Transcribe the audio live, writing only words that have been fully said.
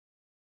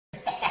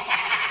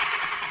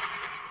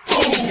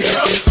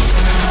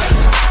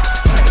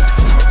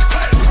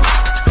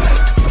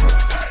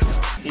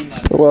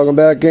Welcome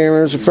back,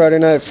 gamers, to Friday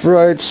Night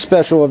Fright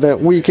special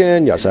event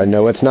weekend. Yes, I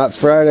know it's not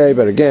Friday,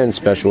 but again,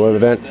 special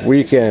event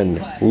weekend.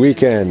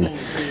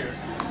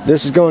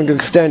 This is going to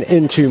extend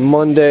into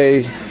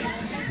Monday,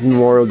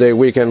 Memorial Day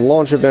weekend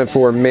launch event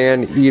for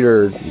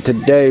ManEater.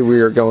 Today we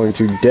are going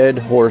to Dead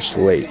Horse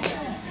Lake.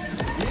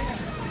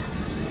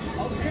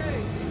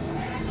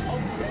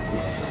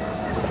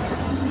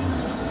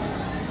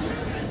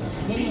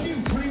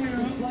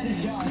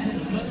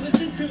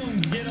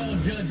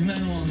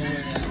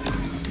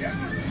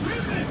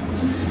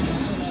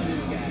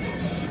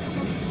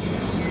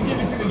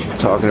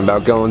 Talking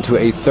about going to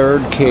a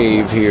third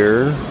cave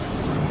here.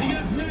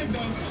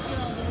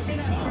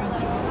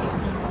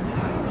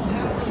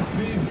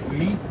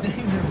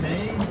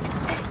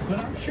 But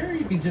I'm sure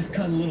you can just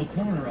cut a little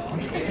corner off.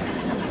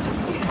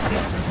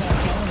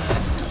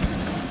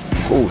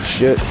 Oh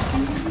shit.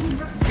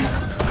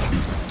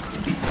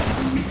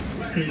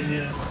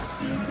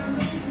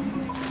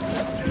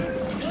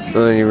 I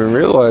didn't even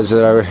realize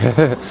that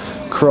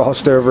I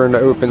crossed over into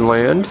open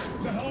land.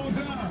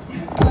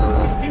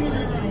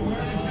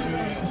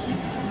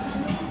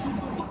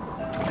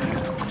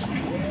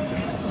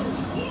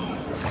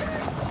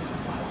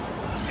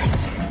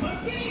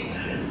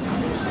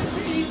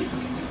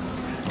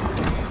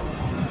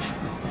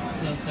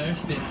 So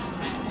thirsty.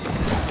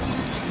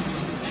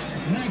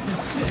 Nice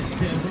assist,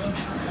 Deborah.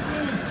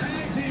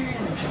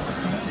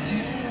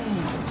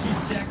 She's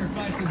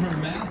sacrificing her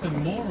math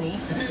and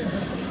morals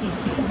so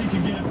Susie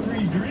can get a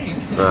free drink.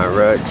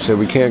 Alright, so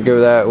we can't go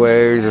that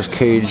way, just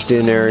caged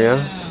in area.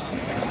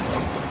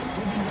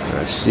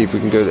 Let's see if we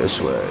can go this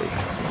way.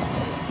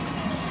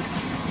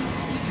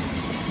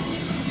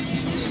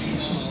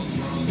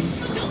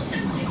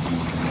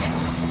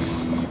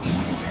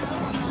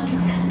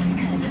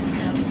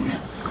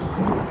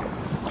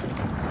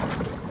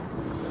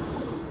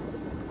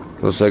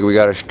 Looks like we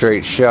got a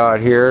straight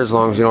shot here, as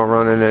long as you don't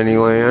run into any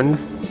land.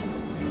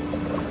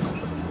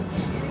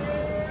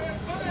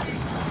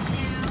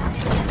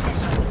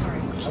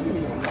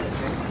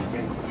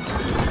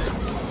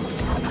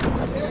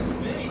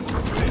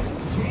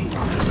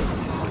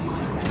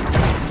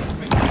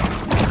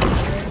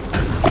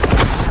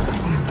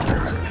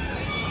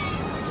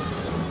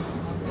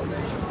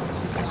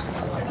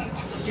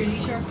 Jersey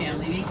Shore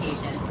family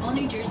vacation. All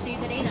New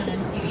Jersey's at 8 on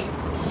MTV.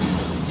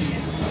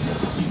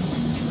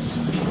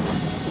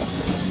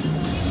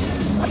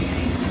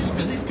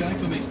 At least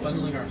Geico makes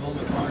bundling our home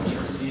and car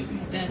insurance easy.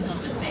 Does help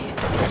us save.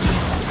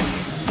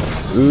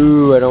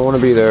 Ooh, I don't want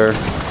to be there.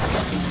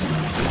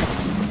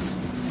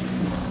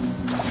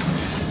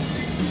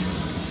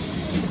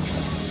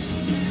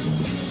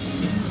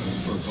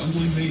 For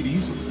bundling made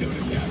easy, go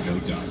to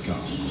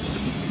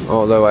Geico.com.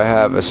 Although I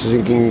have a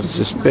sinking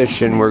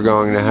suspicion we're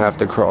going to have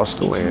to cross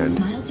the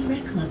land.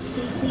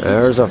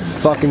 There's a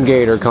fucking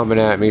gator coming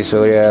at me,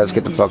 so yeah, let's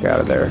get the fuck out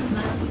of there.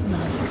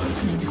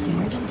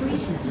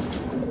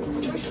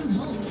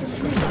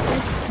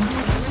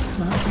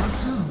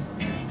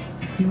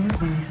 Your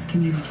voice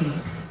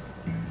communicates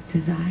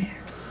desire.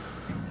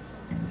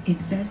 It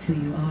says who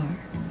you are,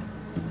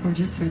 or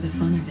just for the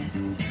fun of it,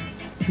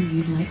 who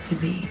you'd like to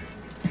be.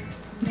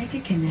 Make a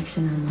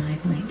connection on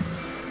live links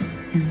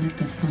and let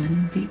the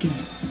fun begin.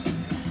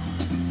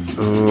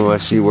 Oh, I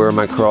see where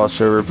my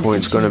crossover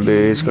point's gonna be.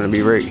 It's gonna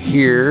be right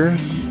here. Who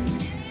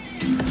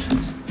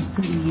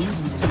do you want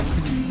to be?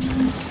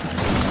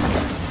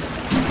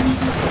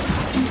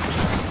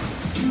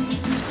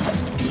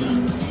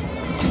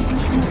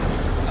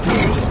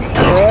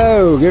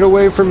 Oh, get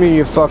away from me,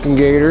 you fucking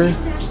gator.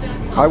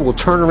 I will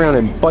turn around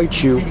and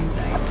bite you.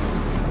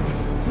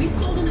 We've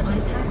sold an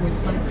iPad worth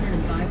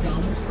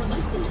 $505 for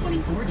less than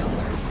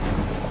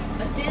 $24.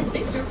 A stand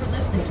mixer for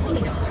less than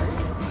 $20.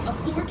 A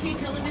 4K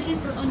television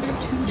for under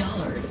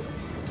 $2.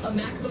 A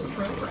MacBook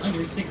Pro for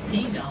under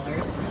 $16.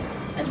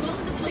 As well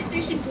as a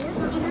PlayStation 4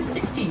 for under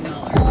 $16.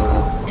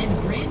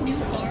 And brand new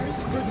cars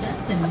for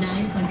less than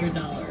 $900.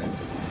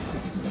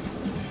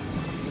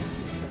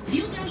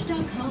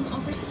 DealDash.com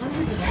offers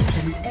hundreds of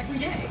auctions every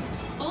day.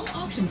 All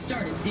auctions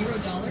start at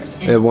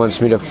 $0. It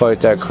wants me to fight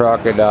that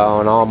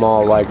crocodile, and I'm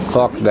all like,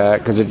 fuck that,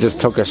 because it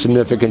just took a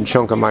significant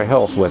chunk of my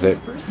health with it.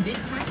 First big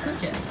pack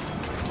purchase.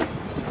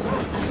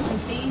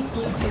 These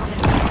Bluetooth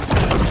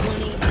headphones for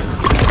 20.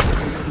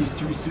 These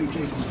 3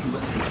 suitcases for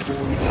less than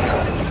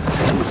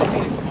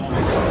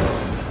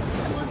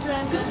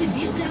Go to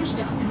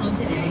DealDash.com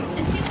today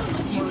and see how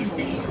much you can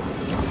save.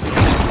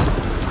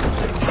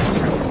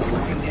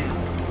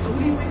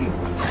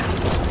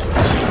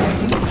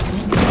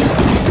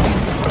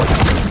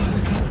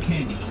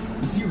 Candy,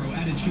 0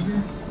 added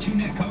sugar, 2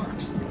 net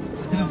carbs.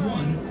 Have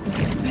one,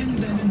 and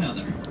then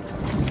another.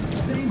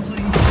 Stay in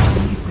place,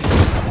 be safe.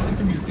 Buy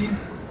from your big.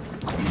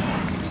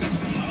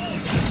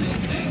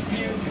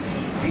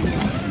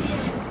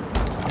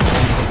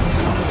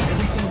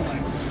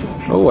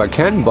 Oh, I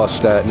can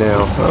bust that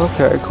now.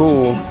 Okay,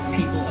 cool.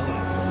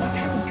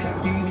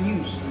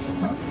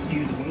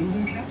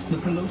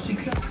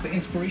 The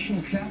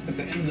inspirational trap at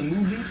the end of the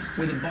movie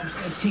where the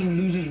bobsled team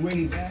loses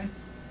really bad,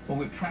 but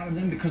we're proud of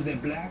them because they're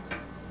black?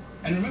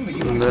 And remember,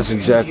 you And that's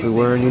exactly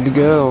where I need to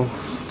go.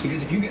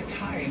 because if you get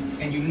tired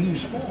and you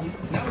lose form,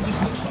 now it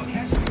just looks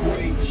sarcastic.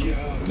 Great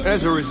job.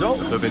 As a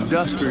result of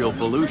industrial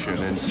pollution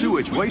and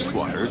sewage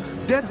wastewater,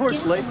 Dead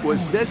Horse Lake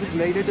was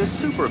designated a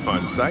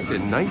Superfund site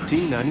in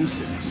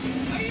 1996.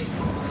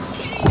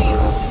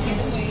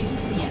 Getaway to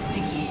Siesta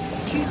Key.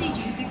 Tuesday,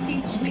 June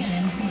 16th, only on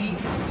MTV.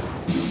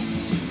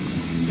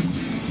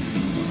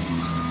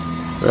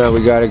 Well,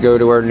 we gotta go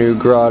to our new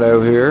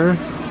grotto here.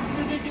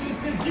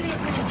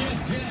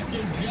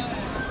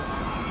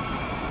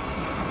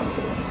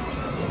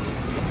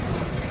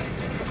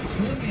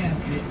 So let me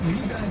ask you, when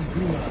you guys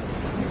grew up,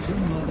 was your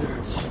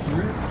mother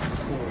strict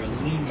or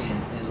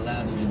lenient and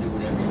allowed you to do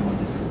whatever you wanted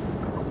to do?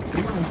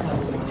 Your mom was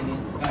probably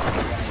lenient.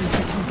 She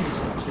pretty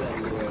strict. She let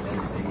me get away with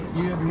everything.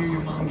 You ever hear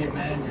your mom get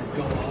mad and just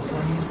go off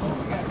on you? Oh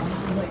my god.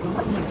 My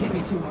mom's like, hit me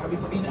too hard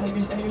before, you know, have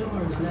you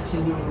ever done that? She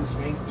doesn't know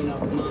strength, you know,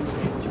 mom's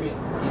strength. You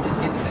just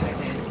get the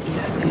backhand.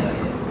 Exactly, yeah.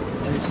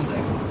 And then she's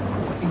like,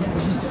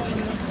 exactly, she's trying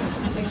to,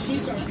 like, she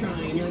starts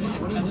crying, and you're like,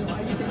 what are you doing? Why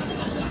are you crying?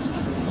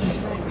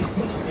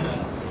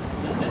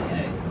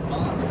 Hey,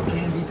 moms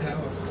can be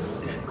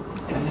powerful, okay?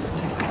 And in this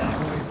next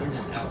category, they're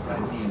just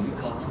outright mean. We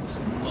call them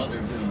mother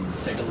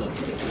goons. Take a look.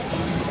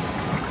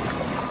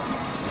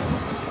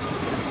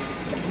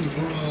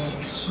 Bro,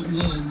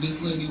 look,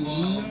 this lady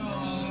wall.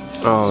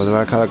 Oh, do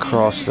I gotta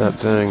cross that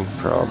thing?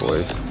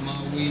 Probably.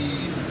 My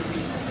weed.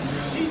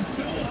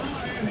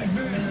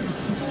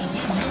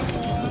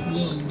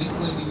 Look, this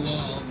lady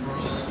wall,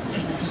 bro.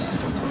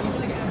 It's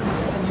like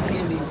as you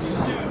can be.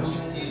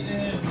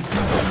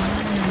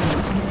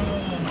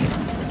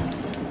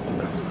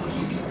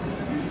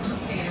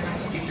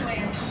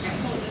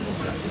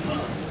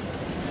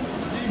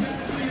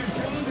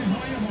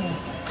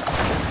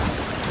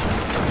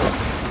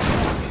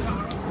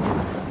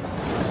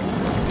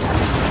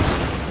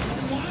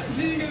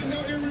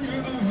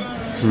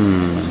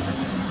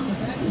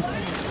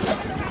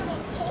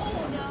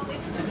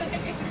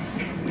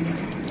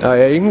 Oh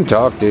yeah, you can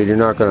talk, dude. You're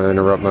not gonna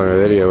interrupt my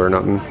video or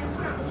nothing.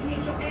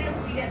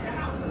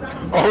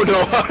 Oh no,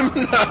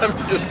 I'm not.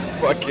 I'm just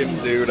fucking,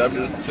 dude. I'm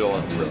just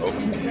chilling, bro.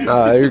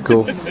 Ah, you're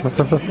cool.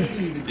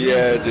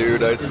 Yeah,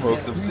 dude. I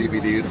smoked some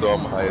CBD, so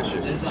I'm high as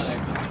shit.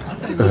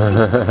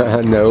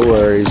 No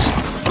worries.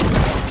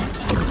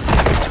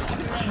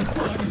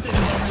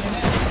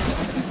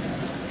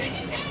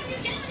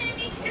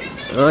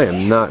 I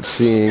am not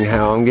seeing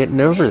how I'm getting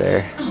over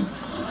there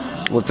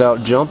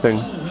without jumping.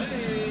 It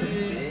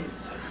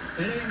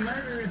ain't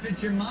murder if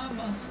it's your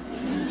mama.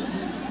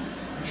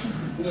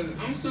 Look,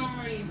 I'm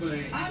sorry, but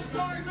I'm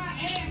sorry, my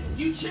ass.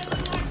 You chilling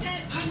like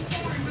that? I'm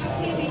sorry, my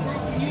TV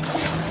broke. You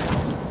chill.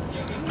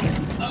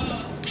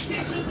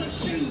 Pictures of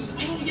shoes.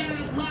 All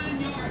y'all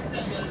 9 yard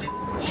sellers.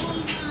 All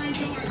 9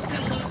 yard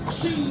seller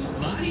shoes.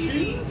 My TVs.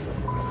 shoes?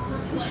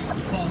 Reflect.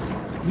 Bossy,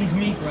 he's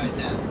meek right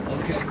now,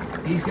 okay?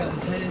 He's got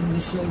his head and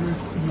his shoulder.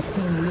 He's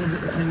feeling a little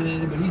bit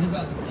intimidated, but he's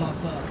about to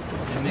puff up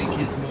and make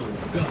his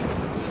move. Go.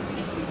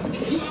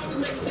 You always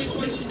make the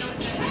situation not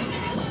that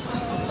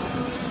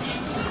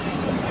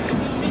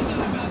He's not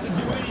about to do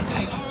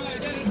anything. All right,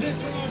 that is it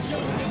for our show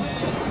today.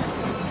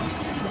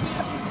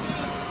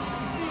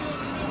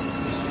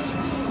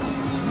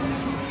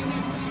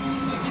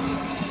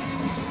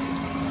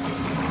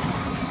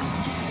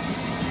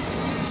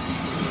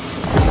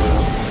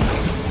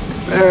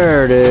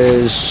 There it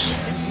is.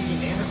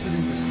 ManEater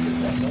producers insist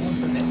that no one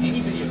submit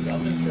any videos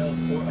of themselves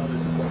or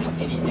others reporting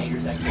any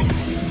dangerous activity.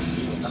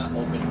 We will not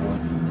open or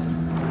view them.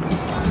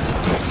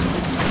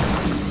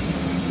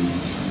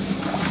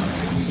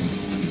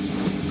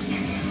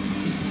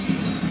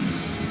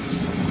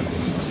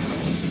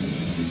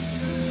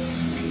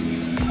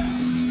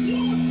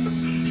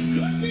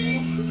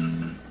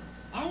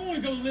 I want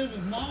to go live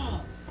with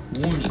Mom.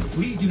 Warning,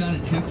 please do not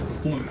attempt to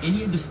perform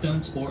any of the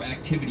stunts or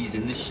activities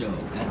in this show,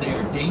 as they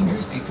are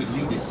dangerous and could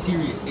lead to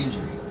serious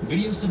injury.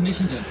 Video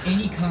submissions of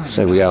any kind...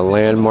 So we got a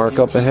landmark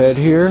up ahead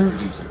here.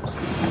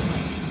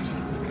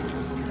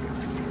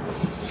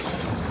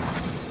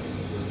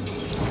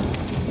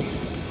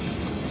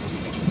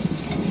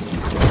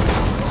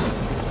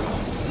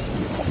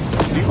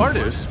 The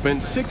artist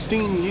spent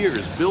 16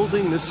 years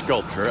building this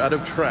sculpture out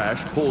of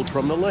trash pulled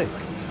from the lake,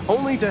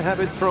 only to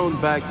have it thrown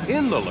back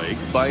in the lake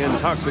by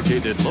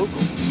intoxicated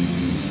locals.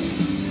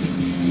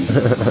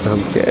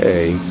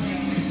 Okay.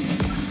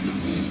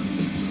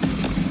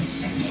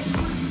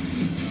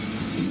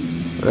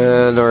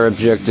 And our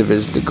objective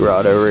is the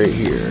grotto right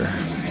here.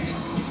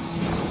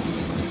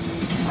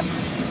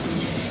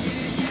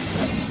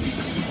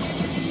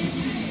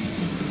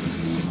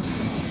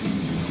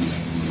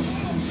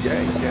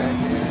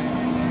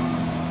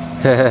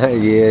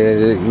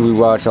 Yeah, we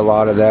watch a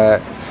lot of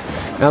that.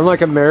 And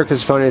like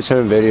America's Funniest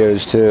Home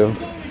Videos too.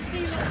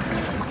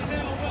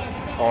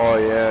 Oh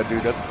yeah,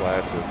 dude, that's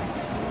classic.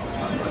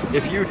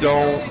 If you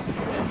don't,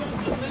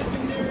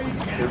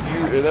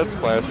 that's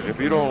classic. If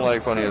you don't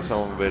like Funniest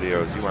Home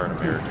Videos, you aren't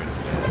American.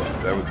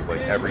 That was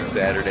like every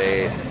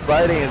Saturday,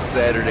 Friday and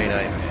Saturday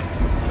night.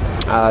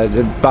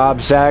 The Bob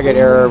Saget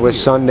era was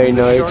Sunday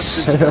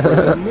nights.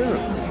 The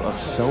miracle of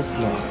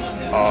self-love.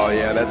 Oh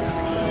yeah, that's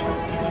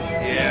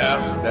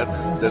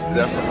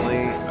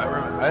definitely.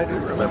 I do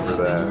remember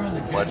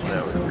that, watching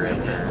that with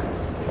grandparents.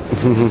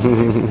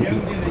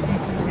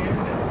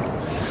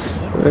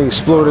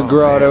 Explore the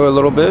grotto a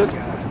little bit.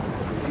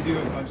 We do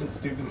a bunch of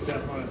stupid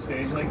stuff on a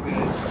stage like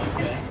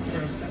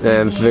this.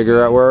 And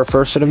figure out where our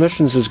first set of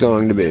missions is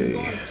going to be.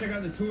 Check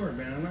out the tour,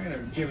 man. I'm not gonna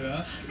give it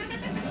up.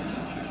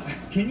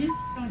 Can you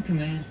on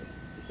command?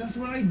 That's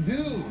what I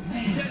do.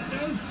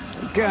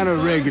 Kind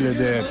of regular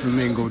there,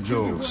 Flamingo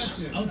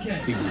Joe's.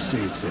 Okay. People say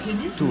it's a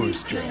Can you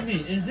tourist please tell trap.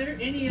 me, is there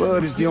any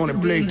But it's the only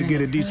place to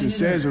get a decent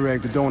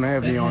Sazerac that don't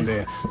have me on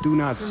their do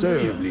not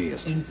serve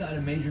list. inside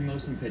a major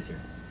motion picture?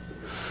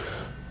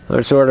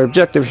 Alright, so our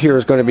objective here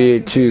is going to be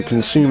to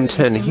consume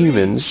 10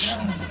 humans.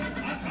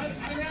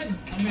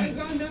 I've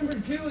gone number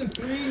 2 and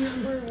 3,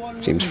 number 1.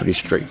 Seems pretty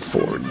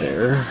straightforward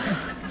there.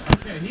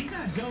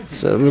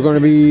 So we're going to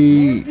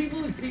be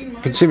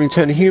consuming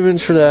 10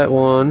 humans for that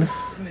one.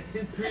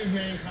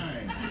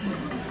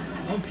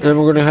 Then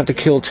we're going to have to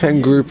kill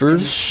 10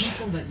 groupers.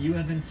 People that you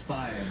have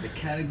inspired. The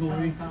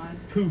category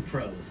Poo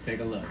Pros. Take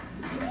a look.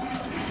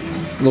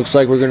 Looks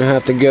like we're going to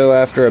have to go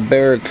after a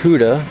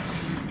barracuda.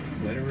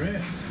 Let it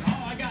rip.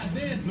 Oh, I got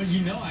this, but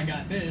you know I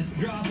got this.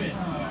 Drop it.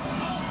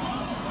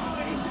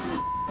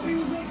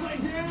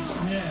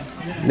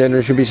 Yeah. Then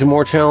there should be some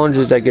more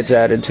challenges that gets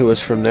added to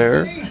us from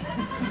there.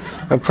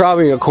 And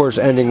probably, of course,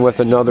 ending with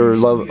another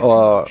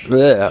level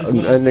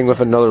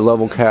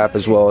cap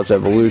as well as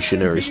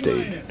evolutionary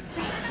state.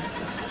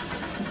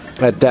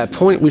 At that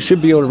point, we should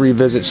be able to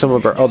revisit some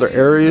of our other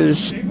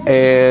areas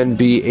and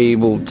be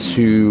able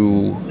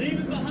to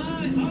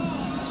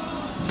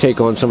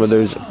take on some of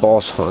those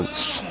boss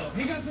hunts.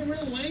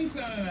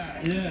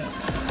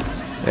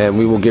 And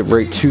we will get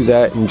right to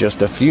that in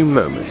just a few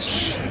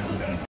moments.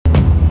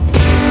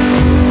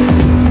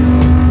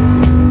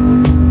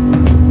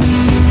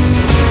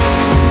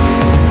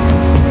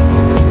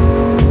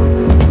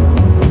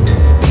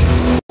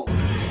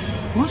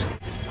 What?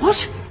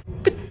 What?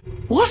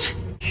 What?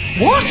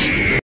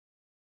 What?